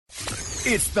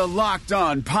It's the Locked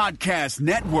On Podcast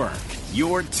Network,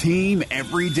 your team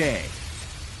every day.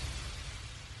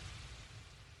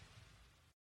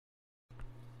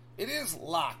 It is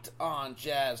Locked On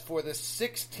Jazz for the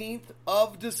 16th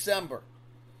of December.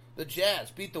 The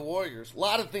Jazz beat the Warriors. A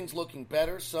lot of things looking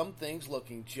better, some things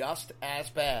looking just as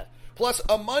bad. Plus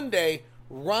a Monday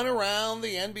run around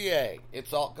the NBA.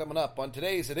 It's all coming up on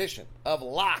today's edition of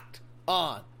Locked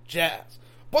On Jazz.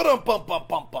 Pow!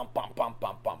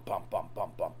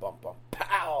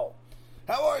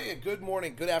 How are you? Good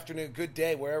morning, good afternoon, good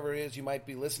day, wherever it is you might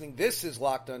be listening. This is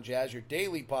Locked On Jazz, your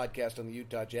daily podcast on the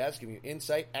Utah Jazz, giving you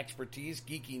insight, expertise,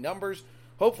 geeky numbers,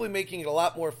 hopefully making it a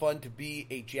lot more fun to be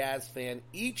a Jazz fan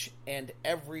each and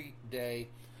every day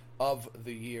of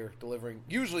the year, delivering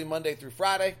usually Monday through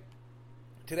Friday.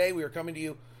 Today we are coming to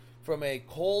you from a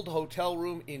cold hotel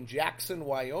room in Jackson,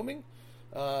 Wyoming.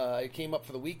 I came up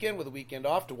for the weekend with a weekend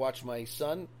off to watch my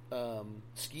son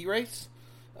ski race.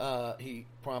 He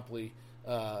promptly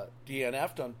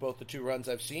DNF'd on both the two runs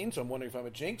I've seen, so I'm wondering if I'm a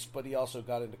jinx, but he also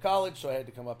got into college, so I had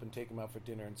to come up and take him out for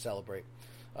dinner and celebrate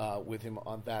with him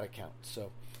on that account.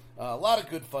 So a lot of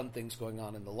good fun things going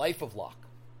on in the life of Locke.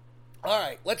 All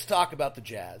right, let's talk about the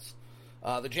Jazz.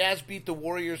 The Jazz beat the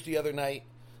Warriors the other night.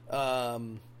 So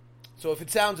if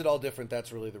it sounds at all different,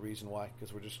 that's really the reason why,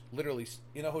 because we're just literally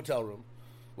in a hotel room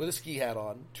with a ski hat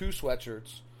on, two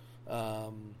sweatshirts,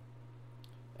 and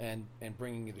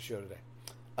bringing you the show today.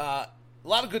 A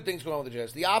lot of good things going on with the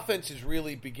Jazz. The offense is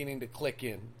really beginning to click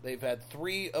in. They've had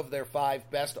 3 of their 5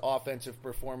 best offensive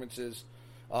performances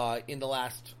in the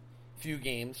last few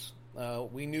games.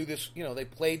 We knew this, they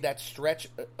played that stretch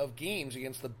of games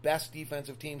against the best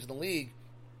defensive teams in the league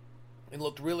and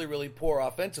looked really, really poor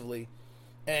offensively.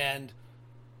 And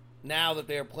now that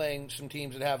they're playing some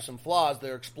teams that have some flaws,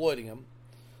 they're exploiting them.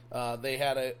 They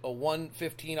had a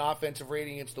 115 offensive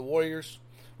rating against the Warriors.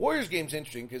 Warriors game's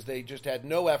interesting because they just had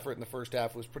no effort in the first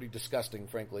half. It was pretty disgusting,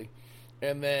 frankly.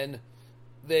 And then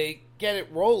they get it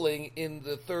rolling in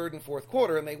the third and fourth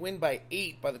quarter, and they win by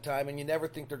 8 by the time, and you never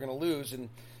think they're going to lose. And,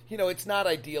 it's not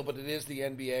ideal, but it is the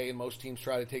NBA, and most teams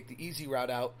try to take the easy route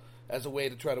out as a way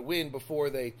to try to win before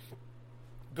they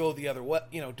go the other way,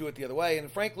 do it the other way. And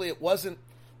frankly, it wasn't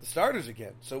the starters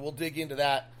again. So we'll dig into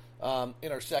that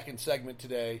in our second segment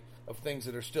today of things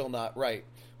that are still not right.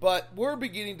 But we're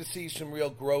beginning to see some real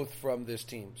growth from this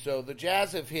team. So the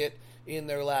Jazz have hit in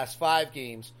their last 5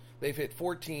 games, they've hit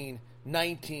 14,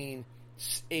 19,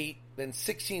 8, then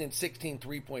 16 and 16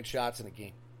 3-point shots in a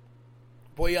game.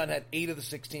 Bojan had 8 of the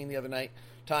 16 the other night,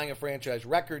 tying a franchise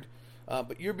record.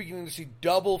 But you're beginning to see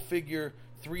double-figure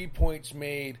 3 points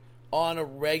made on a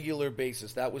regular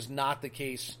basis. That was not the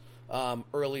case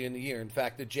early in the year. In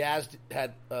fact, the Jazz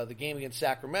had the game against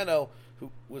Sacramento, who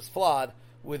was flawed,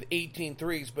 with 18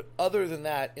 threes. But other than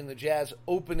that, in the Jazz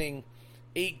opening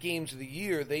 8 games of the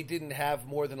year, they didn't have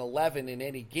more than 11 in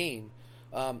any game.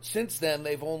 Since then,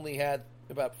 they've only had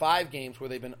about 5 games where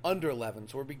they've been under 11.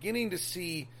 So we're beginning to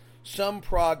see some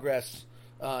progress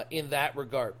in that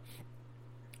regard.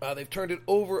 They've turned it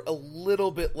over a little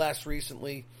bit less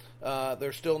recently.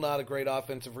 They're still not a great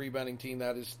offensive rebounding team.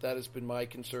 That has been my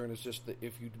concern. Is just that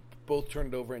if you both turn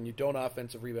it over and you don't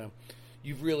offensive rebound,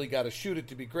 you've really got to shoot it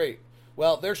to be great.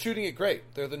 Well, they're shooting it great.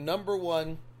 They're the number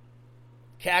 1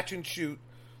 catch and shoot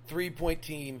 3-point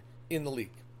team in the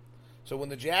league. So when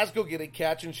the Jazz go get a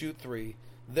catch and shoot 3,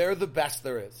 they're the best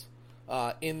there is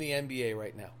in the NBA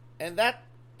right now. And that's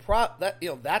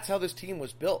how this team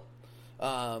was built.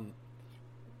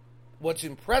 What's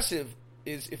impressive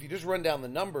is if you just run down the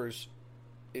numbers,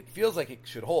 it feels like it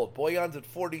should hold. Bojan's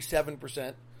at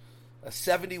 47%, a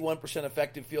 71%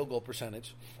 effective field goal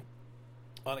percentage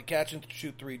on a catch and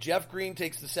shoot 3. Jeff Green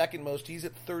takes the second most. He's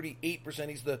at 38%.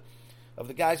 He's of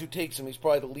the guys who takes them, he's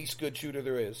probably the least good shooter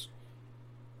there is.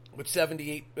 With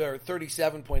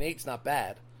 37.8 is not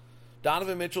bad.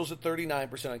 Donovan Mitchell's at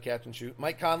 39% on catch and shoot.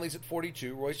 Mike Conley's at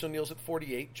 42. Royce O'Neal's at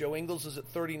 48. Joe Ingles is at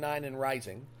 39 and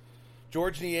rising.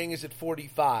 George Niang is at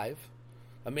 45.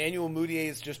 Emmanuel Mudiay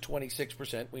is just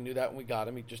 26%. We knew that when we got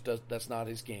him. That's not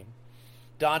his game.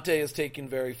 Dante has taken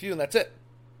very few, and that's it.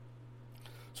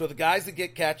 So the guys that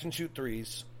get catch and shoot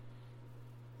threes,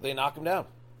 they knock them down.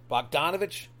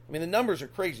 Bogdanovich, the numbers are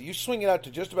crazy. You swing it out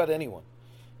to just about anyone.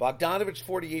 Bogdanovich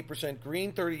 48%,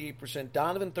 Green 38%,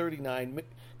 Donovan 39%,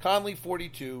 Conley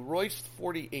 42%, Royce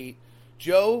 48%,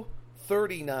 Joe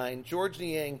 39%, George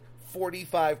Niang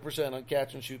 45% on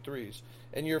catch and shoot threes.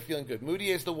 And you're feeling good.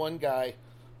 Mudiay is the one guy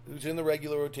who's in the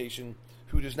regular rotation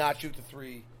who does not shoot the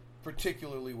 3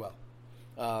 particularly well.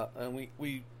 And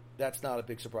that's not a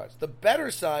big surprise. The better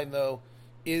sign, though,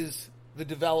 is the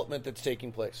development that's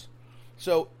taking place.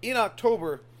 So in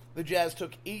October, the Jazz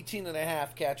took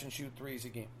 18.5 catch-and-shoot threes a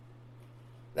game.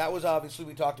 That was obviously,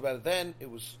 we talked about it then,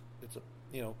 it's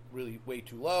really way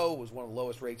too low. It was one of the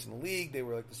lowest rates in the league. They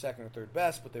were like the second or third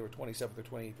best, but they were 27th or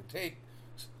 28th in takes.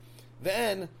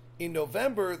 Then, in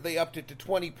November, they upped it to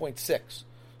 20.6.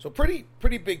 So pretty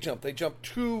big jump. They jumped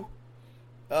 2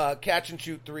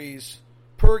 catch-and-shoot threes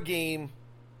per game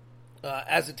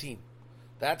as a team.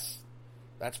 That's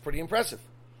pretty impressive.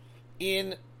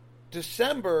 In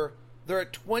December, they're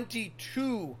at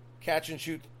 22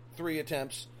 catch-and-shoot 3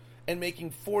 attempts and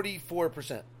making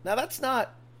 44%. Now, that's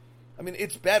not...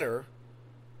 it's better.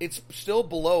 It's still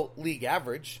below league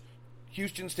average.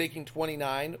 Houston's taking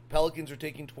 29. Pelicans are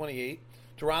taking 28.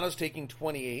 Toronto's taking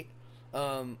 28.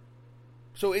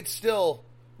 So it's still,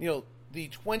 the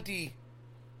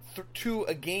 22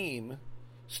 a game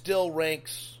still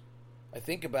ranks, I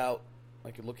think about,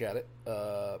 I could look at it,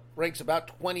 ranks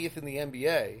about 20th in the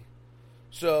NBA.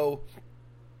 So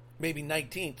maybe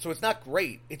 19th. So it's not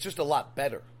great. It's just a lot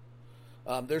better.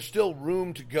 There's still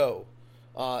room to go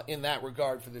in that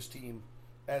regard for this team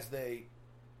as they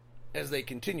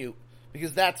continue,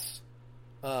 because that's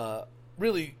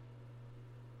really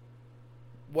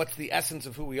what's the essence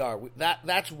of who we are.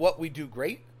 That's what we do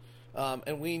great,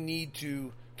 and we need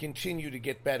to continue to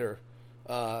get better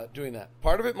doing that.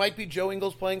 Part of it might be Joe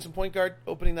Ingles playing some point guard,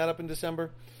 opening that up in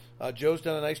December. Joe's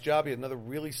done a nice job. He had another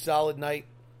really solid night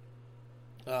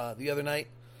the other night,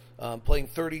 playing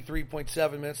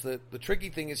 33.7 minutes. The tricky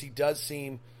thing is he does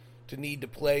seem to need to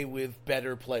play with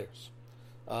better players.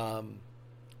 And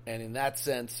in that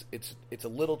sense, it's a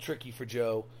little tricky for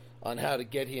Joe on how to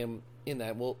get him in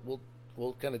that.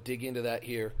 We'll kind of dig into that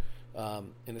here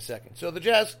in a second. So the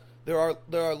Jazz, there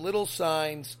are little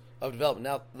signs of development.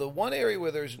 Now, the one area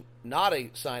where there's not a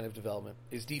sign of development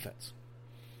is defense.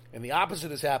 And the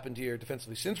opposite has happened here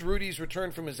defensively. Since Rudy's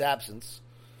returned from his absence,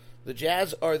 the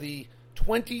Jazz are the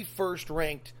 21st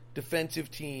ranked defensive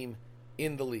team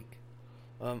in the league.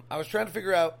 I was trying to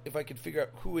figure out if I could figure out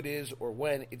who it is or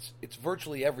when. It's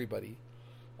virtually everybody.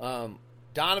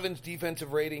 Donovan's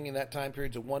defensive rating in that time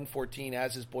period is a 114,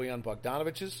 as is Bojan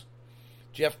Bogdanović's.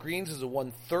 Jeff Green's is a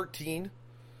 113.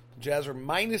 The Jazz are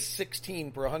minus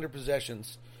 16 per 100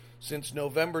 possessions since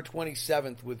November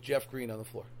 27th with Jeff Green on the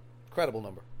floor. Incredible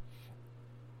number.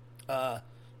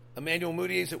 Emmanuel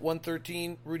Mudiay's at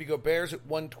 113. Rudy Gobert's at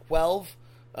 112.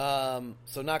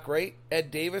 So not great.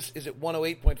 Ed Davis is at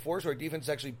 108.4, so our defense is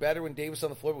actually better when Davis is on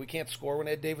the floor, but we can't score when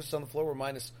Ed Davis is on the floor. We're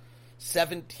minus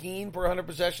 17 per 100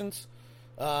 possessions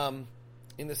in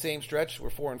the same stretch. We're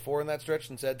 4-4 in that stretch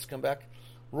since Ed's come back.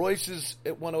 Royce is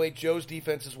at 108. Joe's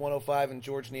defense is 105, and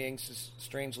George Niang's is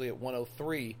strangely at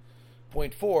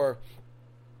 103.4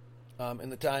 in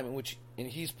the time in which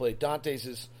he's played.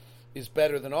 Dante's is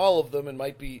better than all of them and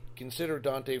might be considered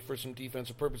Dante for some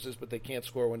defensive purposes, but they can't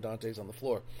score when Dante's on the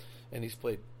floor. And he's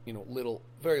played,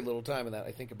 very little time in that,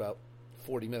 I think about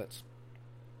 40 minutes.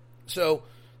 So,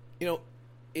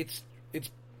 it's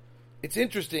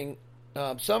interesting.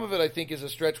 Some of it, I think, is a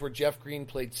stretch where Jeff Green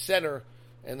played center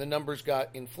and the numbers got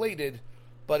inflated,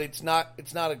 but it's not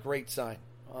a great sign.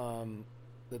 So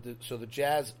the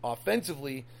Jazz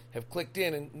offensively have clicked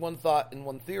in, and one thought and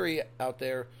one theory out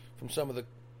there from some of the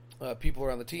people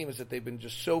around the team is that they've been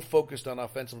just so focused on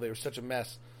offensively. They were such a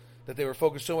mess that they were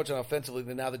focused so much on offensively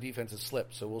that now the defense has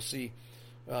slipped. So we'll see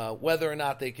whether or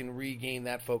not they can regain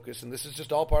that focus. And this is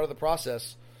just all part of the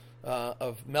process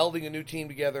of melding a new team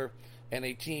together, and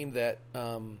a team that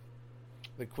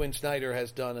Quinn Snyder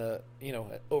has done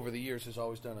over the years has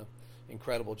always done an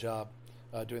incredible job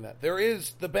doing that.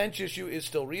 The bench issue is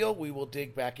still real. We will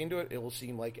dig back into it. It will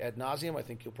seem like ad nauseum. I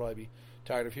think you'll probably be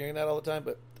tired of hearing that all the time,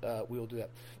 but we will do that.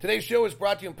 Today's show is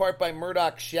brought to you in part by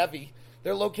Murdoch Chevy.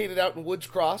 They're located out in Woods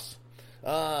Cross.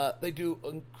 They do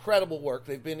incredible work.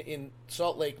 They've been in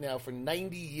Salt Lake now for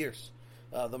 90 years.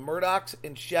 The Murdochs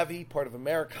and Chevy, part of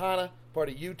Americana, part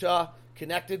of Utah,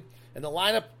 connected. And the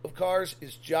lineup of cars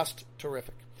is just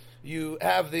terrific. You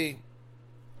have the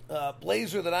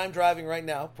Blazer that I'm driving right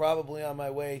now, probably on my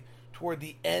way toward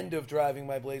the end of driving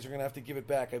my Blazer. I'm going to have to give it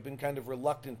back. I've been kind of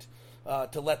reluctant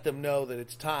to let them know that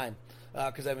it's time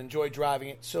because I've enjoyed driving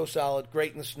it. So solid,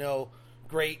 great in the snow,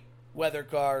 great weather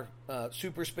car,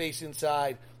 super space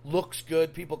inside, looks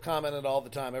good. People comment it all the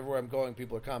time. Everywhere I'm going,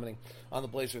 people are commenting on the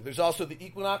Blazer. There's also the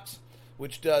Equinox,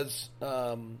 which is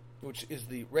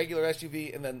the regular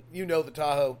SUV, and then the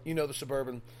Tahoe, the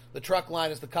Suburban. The truck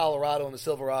line is the Colorado and the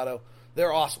Silverado.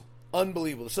 They're awesome.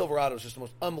 Unbelievable. The Silverado is just the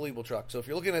most unbelievable truck. So if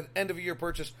you're looking at an end-of-a-year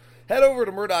purchase, head over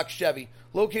to Murdoch Chevy,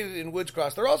 located in Woods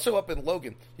Cross. They're also up in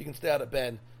Logan. You can stay out at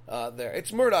Ben there.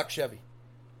 It's Murdoch Chevy.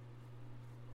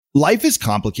 Life is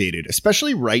complicated,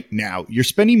 especially right now. You're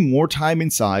spending more time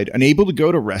inside, unable to go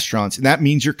to restaurants, and that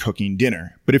means you're cooking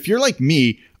dinner. But if you're like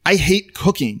me, I hate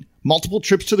cooking. Multiple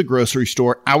trips to the grocery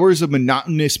store, hours of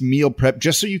monotonous meal prep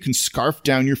just so you can scarf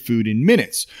down your food in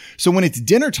minutes. So when it's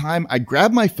dinner time, I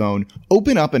grab my phone,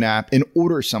 open up an app, and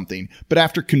order something. But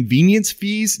after convenience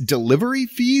fees, delivery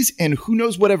fees, and who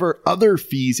knows whatever other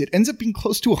fees, it ends up being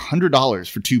close to $100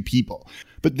 for 2 people.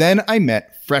 But then I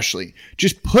met Freshly.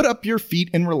 Just put up your feet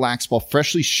and relax while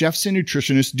Freshly chefs and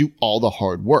nutritionists do all the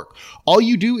hard work. All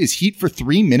you do is heat for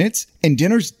 3 minutes and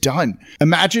dinner's done.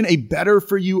 Imagine a better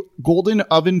for you golden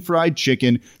oven fried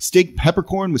chicken, steak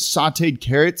peppercorn with sauteed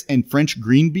carrots and French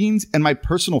green beans, and my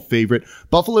personal favorite,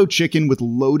 buffalo chicken with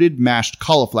loaded mashed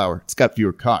cauliflower. It's got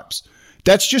fewer carbs.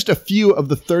 That's just a few of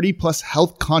the 30 plus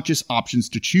health conscious options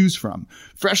to choose from.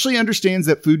 Freshly understands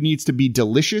that food needs to be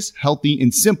delicious, healthy,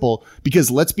 and simple because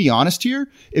let's be honest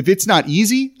here, if it's not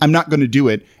easy, I'm not going to do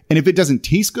it. And if it doesn't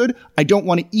taste good, I don't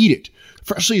want to eat it.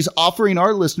 Freshly is offering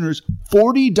our listeners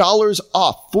 $40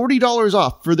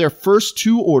 off for their first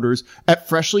 2 orders at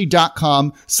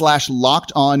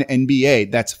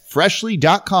freshly.com/lockedonnba. That's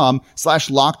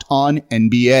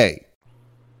freshly.com/lockedonnba.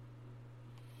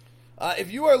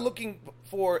 If you are looking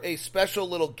for a special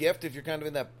little gift, if you're kind of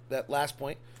in that last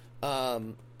point,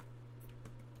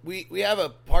 we have a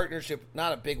partnership,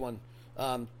 not a big one,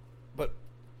 but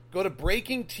go to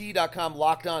breakingtea.com,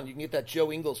 locked on. You can get that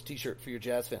Joe Ingles t-shirt for your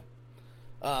Jazz fan.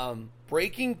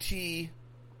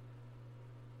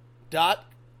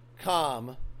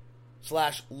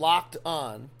 breakingtea.com/locked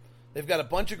on. They've got a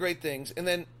bunch of great things. And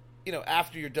then,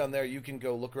 after you're done there, you can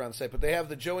go look around the site. But they have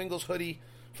the Joe Ingles hoodie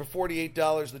for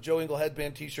 $48, the Joe Ingle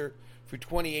headband t-shirt for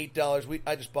 $28.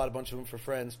 I just bought a bunch of them for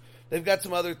friends. They've got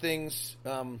some other things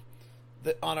on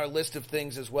our list of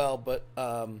things as well, but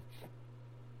some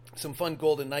fun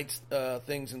Golden Knights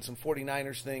things and some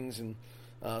 49ers things and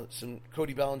some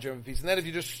Cody Bellinger MVPs. And then if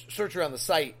you just search around the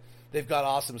site, they've got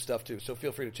awesome stuff too, so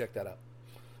feel free to check that out.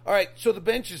 All right, so the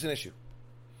bench is an issue.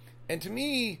 And to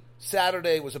me,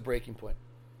 Saturday was a breaking point.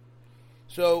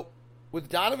 So with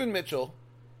Donovan Mitchell,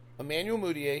 Emmanuel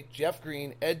Mudiay, Jeff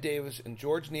Green, Ed Davis, and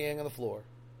George Niang on the floor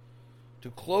to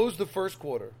close the first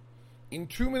quarter. In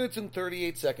 2 minutes and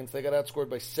 38 seconds, they got outscored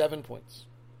by 7 points.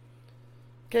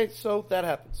 Okay, so that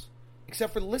happens.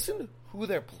 Except for listen to who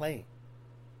they're playing.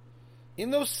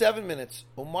 In those 7 minutes,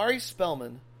 Omari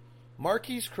Spellman,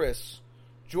 Marquise Chris,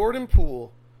 Jordan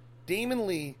Poole, Damon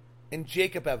Lee, and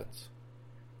Jacob Evans.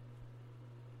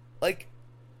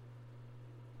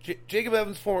 Jacob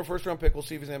Evans, former first-round pick, we'll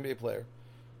see if he's an NBA player.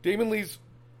 Damon Lee's,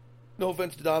 no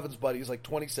offense to Donovan's buddy, he's like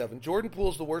 27. Jordan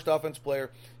Poole's the worst offensive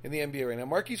player in the NBA right now.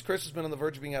 Marquise Chris has been on the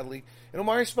verge of being out of the league. And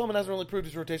Omari Spellman hasn't really proved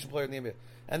he's a rotation player in the NBA.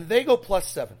 And they go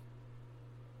 +7.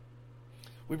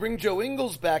 We bring Joe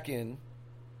Ingles back in,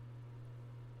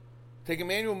 take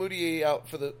Emmanuel Mudiay out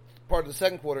for the part of the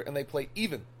second quarter, and they play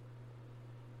even.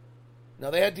 Now,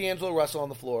 they had D'Angelo Russell on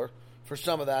the floor for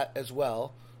some of that as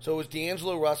well. So it was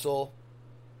D'Angelo Russell,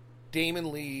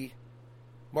 Damon Lee,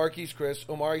 Marquise Chris,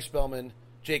 Omari Spellman,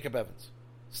 Jacob Evans.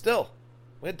 Still,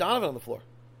 we had Donovan on the floor.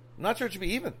 I'm not sure it should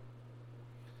be even.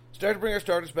 Started to bring our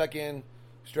starters back in,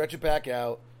 stretch it back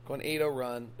out, go an 8-0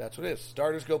 run. That's what it is.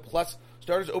 Starters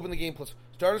open the game plus.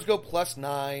 Starters go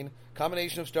 +9.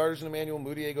 Combination of starters and Emmanuel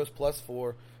Mudiay goes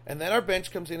 +4. And then our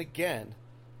bench comes in again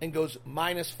and goes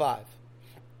 -5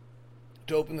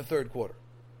 to open the third quarter.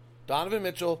 Donovan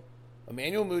Mitchell,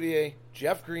 Emmanuel Mudiay,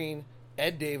 Jeff Green,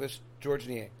 Ed Davis, George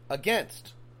Niang.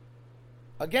 Against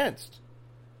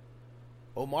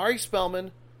Omari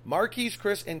Spellman, Marquise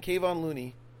Chris, and Kayvon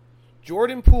Looney,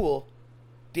 Jordan Poole,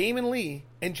 Damon Lee,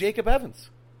 and Jacob Evans.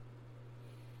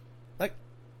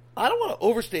 I don't want to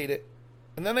overstate it.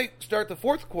 And then they start the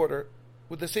fourth quarter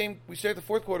with we start the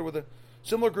fourth quarter with a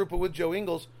similar group, but with Joe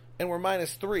Ingles, and we're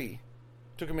 -3.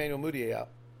 Took Emmanuel Mudiay out.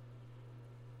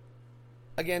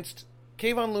 Against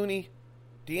Kayvon Looney,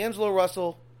 D'Angelo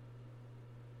Russell,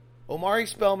 Omari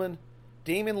Spellman,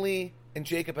 Damon Lee, and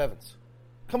Jacob Evans.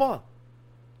 Come on.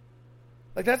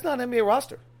 That's not an NBA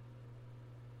roster.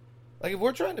 If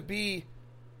we're trying to be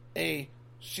a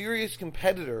serious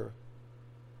competitor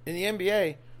in the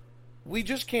NBA, we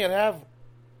just can't have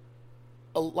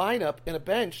a lineup and a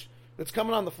bench that's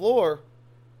coming on the floor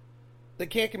that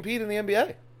can't compete in the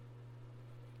NBA.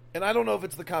 And I don't know if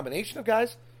it's the combination of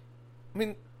guys. I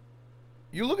mean,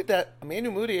 you look at that,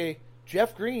 Emmanuel Mudiay,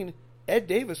 Jeff Green, Ed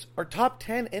Davis are top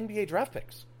 10 NBA draft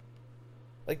picks.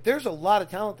 There's a lot of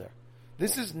talent there.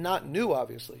 This is not new,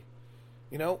 obviously.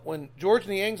 When George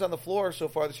Niang's on the floor so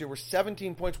far this year, we're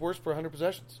 17 points worse per 100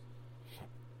 possessions.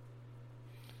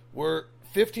 We're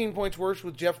 15 points worse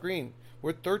with Jeff Green.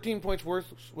 We're 13 points worse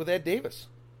with Ed Davis.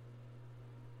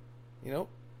 You know,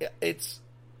 it's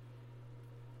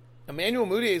Emmanuel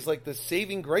Mudiay is like the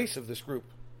saving grace of this group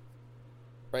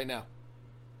right now.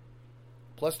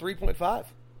 Plus 3.5.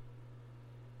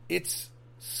 It's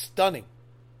stunning.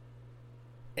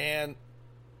 And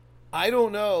I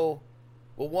don't know.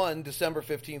 Well, one, December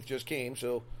 15th just came,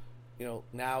 so, you know,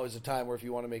 now is a time where if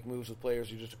you want to make moves with players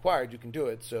you just acquired, you can do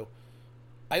it. So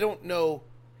I don't know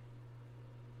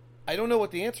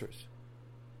what the answer is.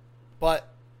 But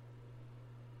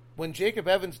when Jacob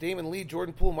Evans, Damon Lee,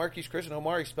 Jordan Poole, Marquise Chris, and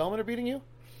Omari Spellman are beating you,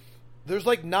 there's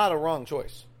like not a wrong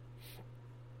choice.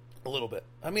 A little bit.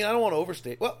 I mean, I don't want to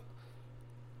overstate. Well,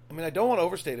 I don't want to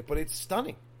overstate it, but it's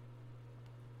stunning.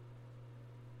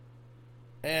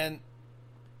 And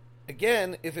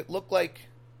again, if it looked like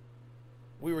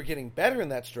we were getting better in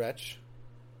that stretch,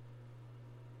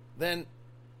 then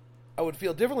I would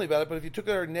feel differently about it. But if you took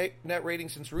our net rating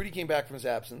since Rudy came back from his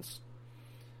absence,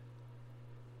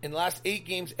 in the last 8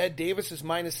 games, Ed Davis is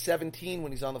minus 17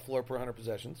 when he's on the floor per 100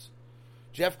 possessions.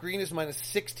 Jeff Green is minus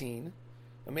 16.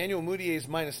 Emmanuel Mudiay is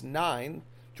minus 9.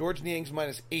 George Niang's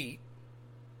minus 8.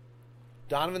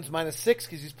 Donovan's minus 6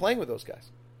 because he's playing with those guys.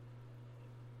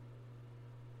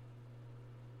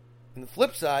 And the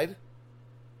flip side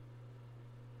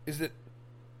is that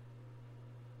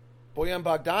Bojan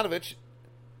Bogdanovic,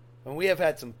 and we have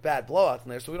had some bad blowouts in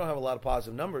there, so we don't have a lot of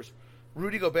positive numbers.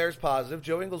 Rudy Gobert's positive.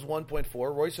 Joe Ingles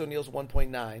 1.4. Royce O'Neal's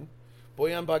 1.9.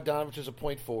 Bojan Bogdanovic is a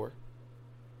 0.4.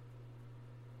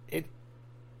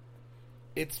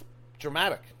 It's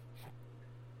dramatic.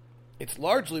 It's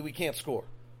largely we can't score.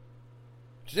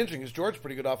 Which is interesting because George's a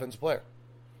pretty good offensive player.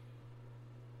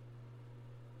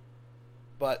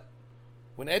 But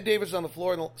when Ed Davis is on the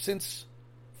floor since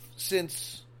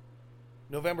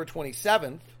November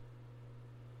 27th,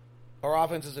 our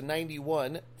offense is a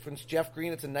 91. From Jeff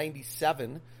Green, it's a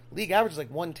 97. League average is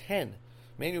like 110.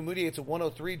 Emmanuel Mudiay, it's a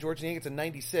 103. George Niang, it's a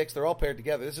 96. They're all paired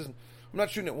together. I'm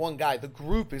not shooting at one guy. The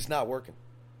group is not working.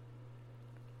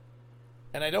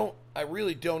 And I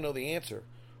really don't know the answer.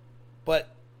 But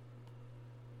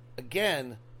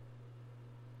again,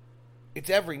 it's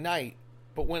every night.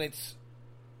 But when it's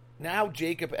now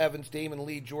Jacob Evans, Damon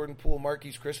Lee, Jordan Poole,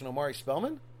 Marquise Chris, and Omari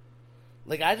Spellman,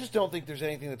 like, I just don't think there's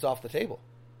anything that's off the table.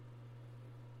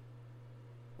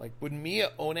 Like, would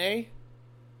Mia One,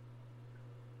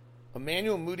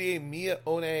 Emmanuel Mudiay, Mia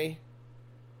One,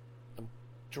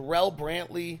 Jarrell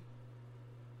Brantley,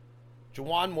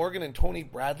 Juwan Morgan, and Tony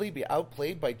Bradley be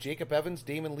outplayed by Jacob Evans,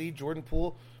 Damon Lee, Jordan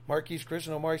Poole, Marquise Chris,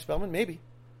 and Omari Spellman? Maybe.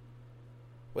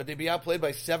 Would they be outplayed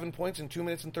by 7 points in 2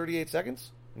 minutes and 38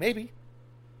 seconds? Maybe.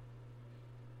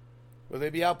 Would they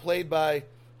be outplayed by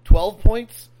 12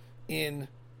 points in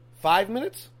 5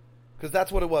 minutes? Because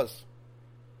that's what it was.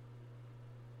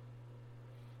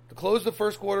 To close the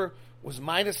first quarter was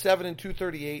minus 7 in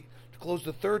 2:38. To close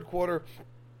the third quarter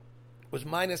was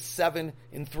minus 7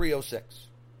 in 3:06.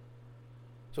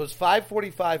 So it's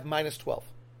 5:45 minus 12.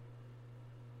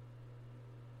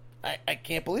 I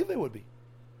can't believe they would be.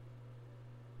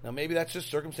 Now maybe that's just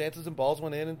circumstances and balls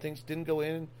went in and things didn't go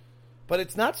in. But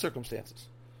it's not circumstances.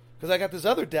 Because I got this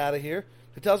other data here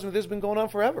that tells me this has been going on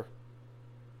forever.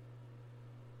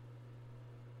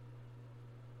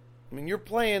 I mean, you're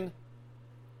playing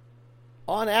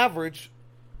on average.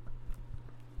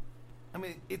 I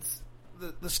mean, it's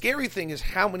the scary thing is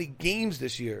how many games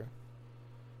this year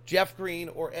Jeff Green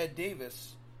or Ed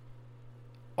Davis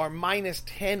are minus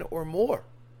 10 or more.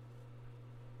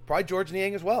 Probably George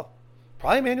Niang as well.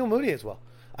 Probably Emmanuel Mudiay as well.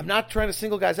 I'm not trying to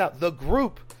single guys out. The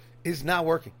group is not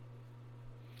working.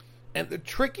 And the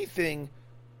tricky thing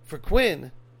for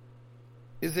Quinn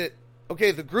is that,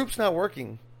 okay, the group's not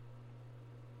working.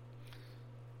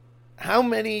 How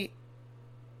many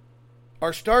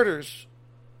our starters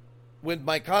with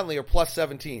Mike Conley are plus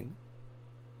 17?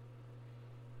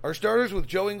 Our starters with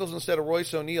Joe Ingles instead of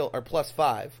Royce O'Neal are plus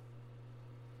 5.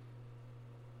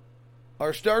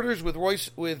 Our starters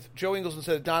with Joe Ingles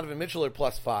instead of Donovan Mitchell are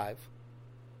plus 5.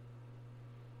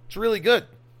 It's really good.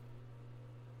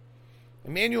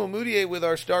 Emmanuel Mudiay with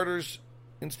our starters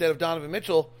instead of Donovan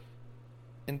Mitchell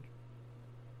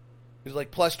is like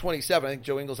plus 27. I think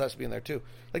Joe Ingles has to be in there too.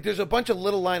 Like, there's a bunch of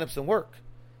little lineups that work.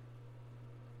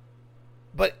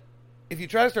 But if you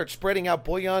try to start spreading out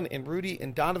Bojan and Rudy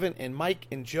and Donovan and Mike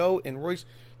and Joe and Royce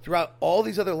throughout all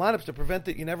these other lineups to prevent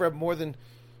that you never have more than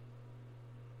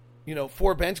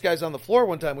 4 bench guys on the floor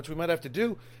one time, which we might have to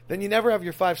do, then you never have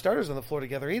your 5 starters on the floor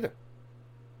together either.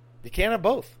 You can't have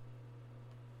both.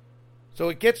 So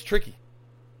it gets tricky.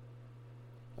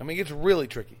 I mean, it gets really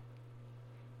tricky.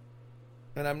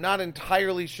 And I'm not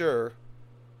entirely sure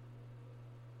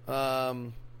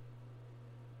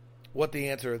what the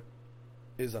answer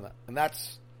is on that. And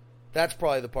that's That's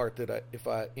probably the part that if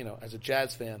I, as a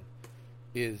Jazz fan,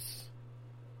 is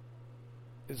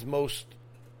most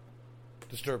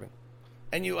disturbing.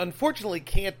 And you unfortunately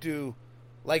can't do,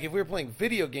 like, if we were playing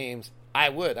video games, I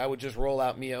would just roll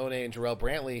out Mia One and Jarrell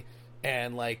Brantley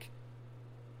and, like,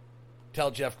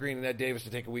 tell Jeff Green and Ed Davis to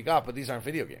take a week off, but these aren't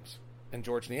video games. And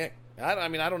George Niang.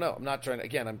 I don't know. I'm not trying to,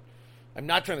 again, I'm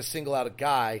not trying to single out a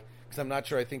guy, because I'm not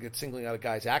sure I think that singling out a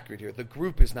guy is accurate here. The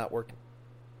group is not working.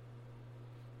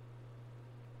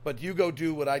 But you go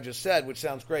do what I just said, which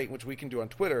sounds great, which we can do on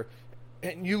Twitter,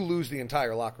 and you lose the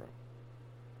entire locker room.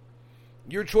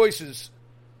 Your choices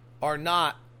are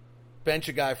not bench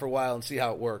a guy for a while and see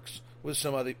how it works with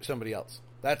somebody else.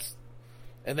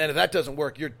 And then if that doesn't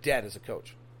work, you're dead as a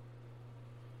coach.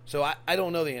 So I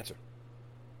don't know the answer.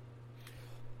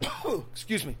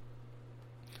 Excuse me.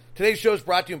 Today's show is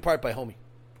brought to you in part by Homey.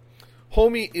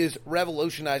 Homey is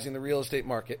revolutionizing the real estate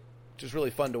market, which is really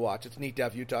fun to watch. It's neat to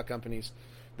have Utah companies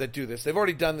that do this. They've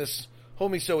already done this.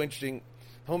 Homey's so interesting.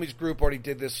 Homey's group already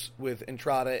did this with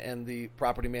Entrada and the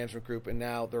property management group, and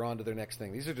now they're on to their next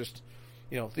thing. These are just,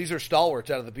 these are stalwarts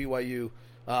out of the BYU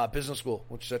business school,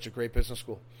 which is such a great business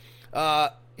school.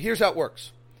 Here's how it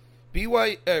works.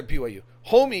 BYU.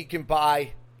 Homey can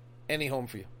buy any home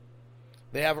for you.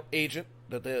 They have an agent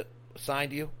that they assign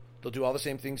to you. They'll do all the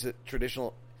same things that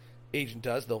traditional agent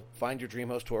does. They'll find your dream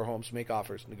host, tour homes, make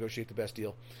offers, negotiate the best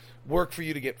deal, work for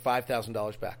you to get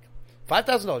 $5,000 back.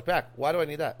 $5,000 back. Why do I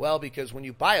need that? Well, because when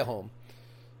you buy a home,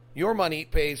 your money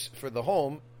pays for the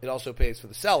home. It also pays for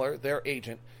the seller, their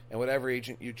agent, and whatever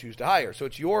agent you choose to hire. So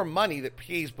it's your money that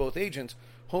pays both agents.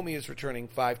 Homey is returning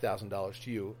 $5,000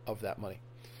 to you of that money.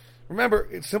 Remember,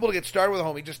 it's simple to get started with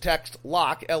Homey. Just text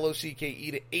LOCKE,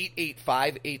 L-O-C-K-E, to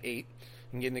 88588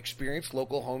 and get an experienced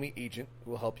local Homey agent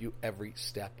who will help you every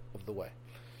step of the way.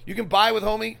 You can buy with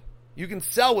Homey, you can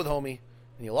sell with Homey,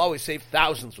 and you'll always save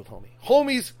thousands with Homey.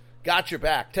 Homey's got your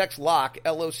back. Text LOCKE,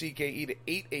 L-O-C-K-E, to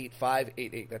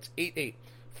 88588. That's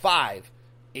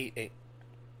 88588.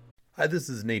 Hi, this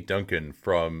is Nate Duncan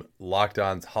from Locked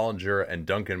On's Hollinger and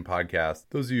Duncan podcast.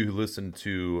 Those of you who listen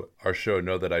to our show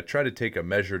know that I try to take a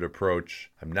measured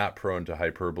approach. I'm not prone to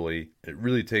hyperbole. It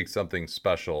really takes something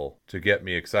special to get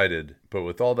me excited. But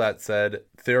with all that said,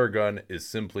 Theragun is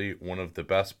simply one of the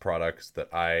best products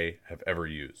that I have ever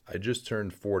used. I just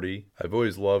turned 40. I've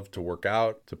always loved to work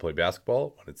out, to play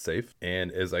basketball when it's safe.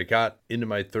 And as I got into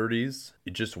my 30s,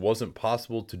 it just wasn't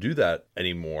possible to do that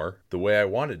anymore the way I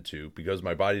wanted to because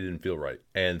my body didn't feel right.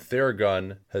 And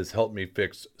Theragun has helped me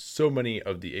fix so many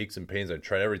of the aches and pains. I've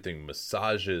tried everything,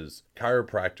 massages,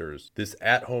 chiropractors. This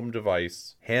at-home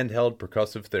device, handheld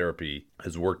percussive therapy,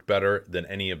 has worked better than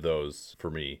any of those for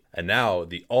me. And now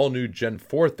the all-new Gen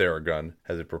 4 Theragun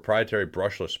has a proprietary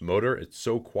brushless motor. It's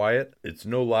so quiet. It's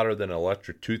no louder than an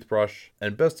electric toothbrush.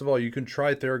 And best of all, you can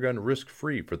try Theragun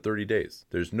risk-free for 30 days.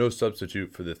 There's no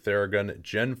substitute for the Theragun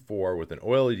Gen 4 with an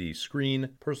OLED screen,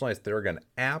 personalized Theragun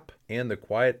app, and the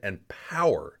quiet and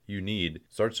power you need.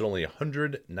 Starts at only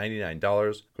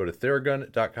 $199. Go to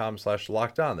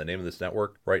Theragun.com/lockedon, the name of this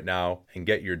network, right now, and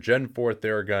get your Gen 4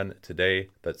 Theragun today.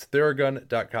 That's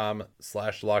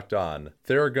Theragun.com/lockedon.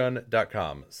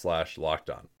 Theragun.com/lockedon.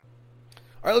 All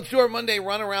right, let's do our Monday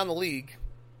run around the league.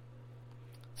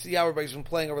 See how everybody's been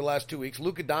playing over the last 2 weeks.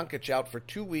 Luka Doncic out for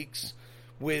 2 weeks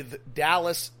with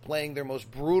Dallas playing their most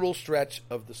brutal stretch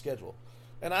of the schedule.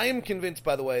 And I am convinced,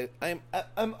 by the way, I'm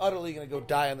utterly going to go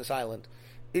die on this island.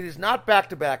 It is not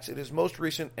back-to-backs. It is most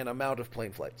recent and amount of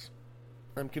plane flights.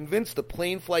 I'm convinced the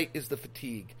plane flight is the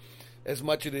fatigue as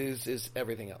much as it is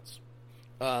everything else.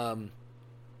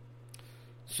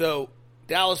 So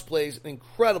Dallas plays an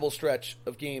incredible stretch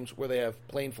of games where they have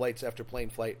plane flights after plane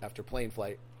flight after plane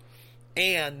flight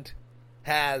and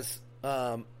has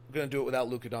going to do it without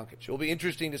Luka Doncic. It will be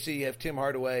interesting to see if Tim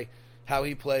Hardaway, how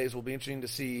he plays. It will be interesting to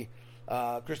see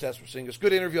Kristaps Porzingis.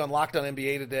 Good interview on Locked On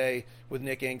NBA today with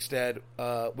Nick Angstead,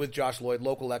 with Josh Lloyd,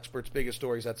 local experts, biggest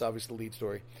stories. That's obviously the lead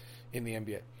story in the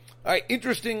NBA. All right,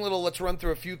 interesting let's run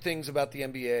through a few things about the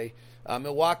NBA.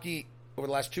 Milwaukee, over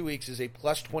the last 2 weeks, is a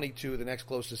plus 22. The next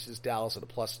closest is Dallas at a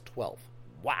plus 12.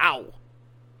 Wow.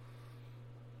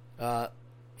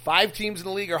 5 teams in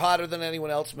the league are hotter than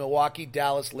anyone else. Milwaukee,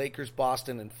 Dallas, Lakers,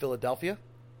 Boston, and Philadelphia.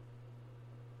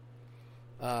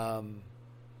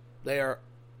 They are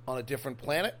on a different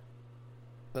planet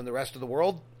than the rest of the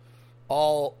world.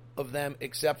 All of them,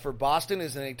 except for Boston,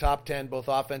 is in a top 10 both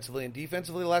offensively and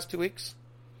defensively the last 2 weeks.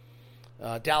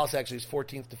 Dallas actually is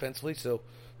 14th defensively, so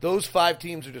those 5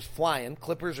 teams are just flying.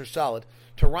 Clippers are solid.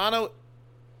 Toronto,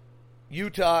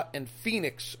 Utah, and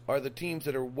Phoenix are the teams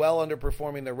that are well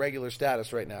underperforming their regular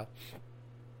status right now.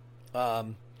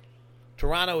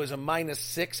 Toronto is a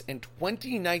 -6 and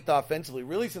 29th offensively,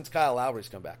 really since Kyle Lowry's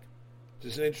come back.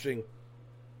 It's an interesting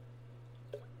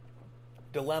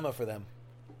dilemma for them.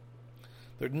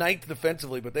 They're 9th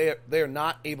defensively, but they are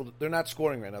not able to, they're not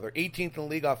scoring right now. They're 18th in the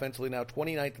league offensively now,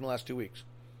 29th in the last 2 weeks.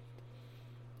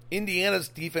 Indiana's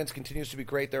defense continues to be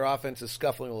great. Their offense is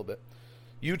scuffling a little bit.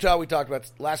 Utah, we talked about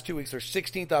last 2 weeks, they're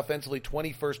 16th offensively,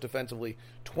 21st defensively,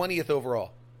 20th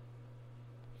overall.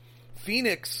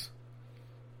 Phoenix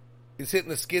is hitting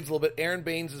the skids a little bit. Aaron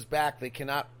Baines is back. They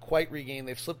cannot quite regain.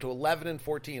 They've slipped to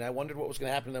 11-14. I wondered what was going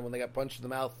to happen to them when they got punched in the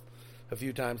mouth a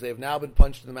few times. They have now been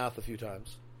punched in the mouth a few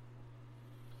times.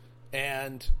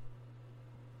 And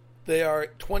they are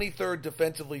 23rd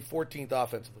defensively, 14th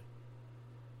offensively.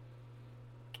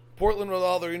 Portland, with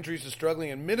all their injuries, is struggling,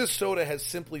 and Minnesota has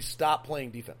simply stopped playing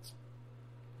defense.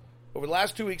 Over the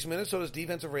last 2 weeks, Minnesota's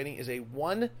defensive rating is a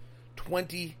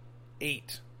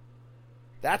 128.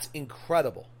 That's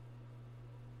incredible.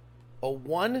 A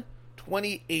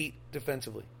 128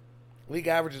 defensively. League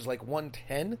average is like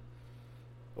 110.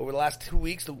 Over the last 2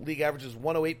 weeks, the league average is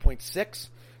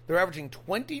 108.6. They're averaging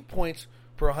 20 points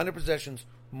per 100 possessions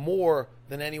more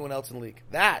than anyone else in the league.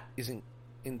 That is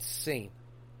insane.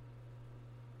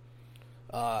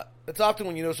 It's often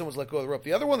when you know someone's let go of the rope.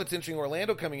 The other one that's interesting,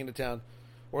 Orlando coming into town.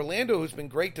 Orlando, who's been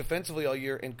great defensively all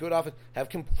year and good offense, have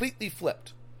completely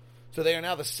flipped. So they are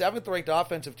now the 7th-ranked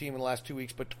offensive team in the last 2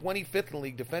 weeks, but 25th in the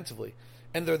league defensively.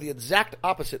 And they're the exact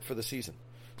opposite for the season.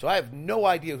 So I have no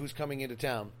idea who's coming into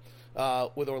town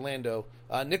with Orlando.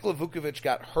 Nikola Vukovic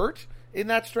got hurt in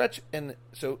that stretch, and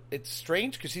so it's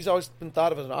strange because he's always been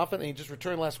thought of as an offense, and he just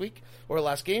returned last week or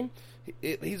last game.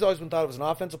 He's always been thought of as an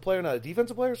offensive player, not a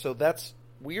defensive player, so that's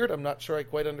weird. I'm not sure I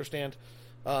quite understand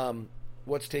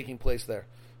what's taking place there.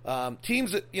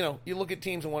 Teams that, you look at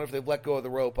teams and wonder if they've let go of the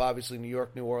rope. Obviously, New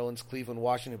York, New Orleans, Cleveland,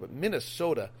 Washington, but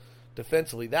Minnesota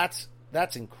defensively, that's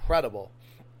incredible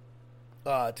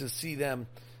to see them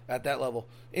at that level.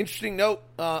 Interesting note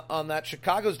on that,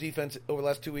 Chicago's defense over the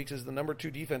last 2 weeks is the number 2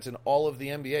 defense in all of the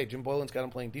NBA. Jim Boylan's got them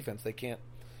playing defense. They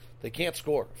can't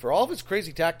score. For all of his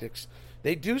crazy tactics,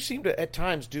 they do seem to at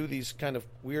times do these kind of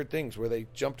weird things where they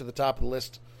jump to the top of the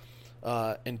list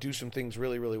and do some things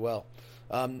really, really well.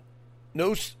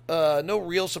 No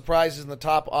real surprises in the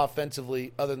top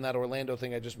offensively other than that Orlando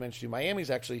thing I just mentioned to you.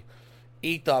 Miami's actually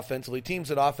 8th offensively. Teams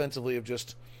that offensively have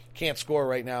just can't score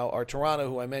right now are Toronto,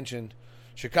 who I mentioned,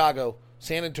 Chicago,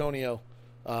 San Antonio,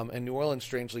 and New Orleans,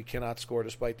 strangely, cannot score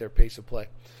despite their pace of play.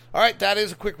 All right, that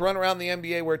is a quick run around the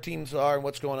NBA where teams are and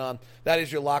what's going on. That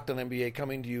is your Locked On NBA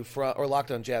coming to you from, or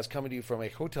Locked On Jazz coming to you from a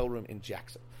hotel room in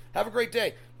Jackson. Have a great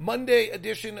day. Monday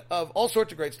edition of all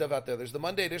sorts of great stuff out there. There's the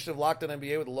Monday edition of Locked On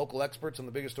NBA with the local experts on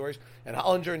the biggest stories, and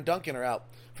Hollinger and Duncan are out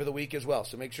for the week as well.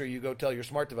 So make sure you go tell your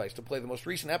smart device to play the most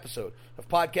recent episode of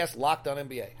podcast Locked On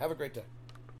NBA. Have a great day.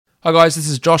 Hi guys, this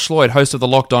is Josh Lloyd, host of the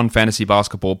Locked On Fantasy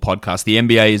Basketball podcast. The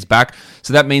NBA is back,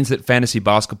 so that means that fantasy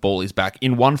basketball is back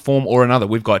in one form or another.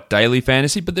 We've got daily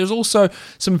fantasy, but there's also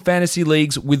some fantasy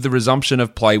leagues with the resumption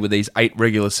of play with these 8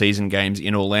 regular season games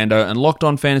in Orlando, and Locked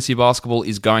On Fantasy Basketball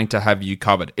is going to have you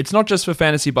covered. It's not just for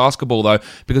fantasy basketball though,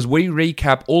 because we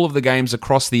recap all of the games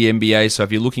across the NBA, so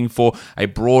if you're looking for a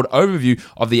broad overview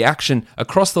of the action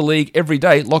across the league every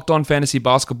day, Locked On Fantasy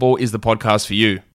Basketball is the podcast for you.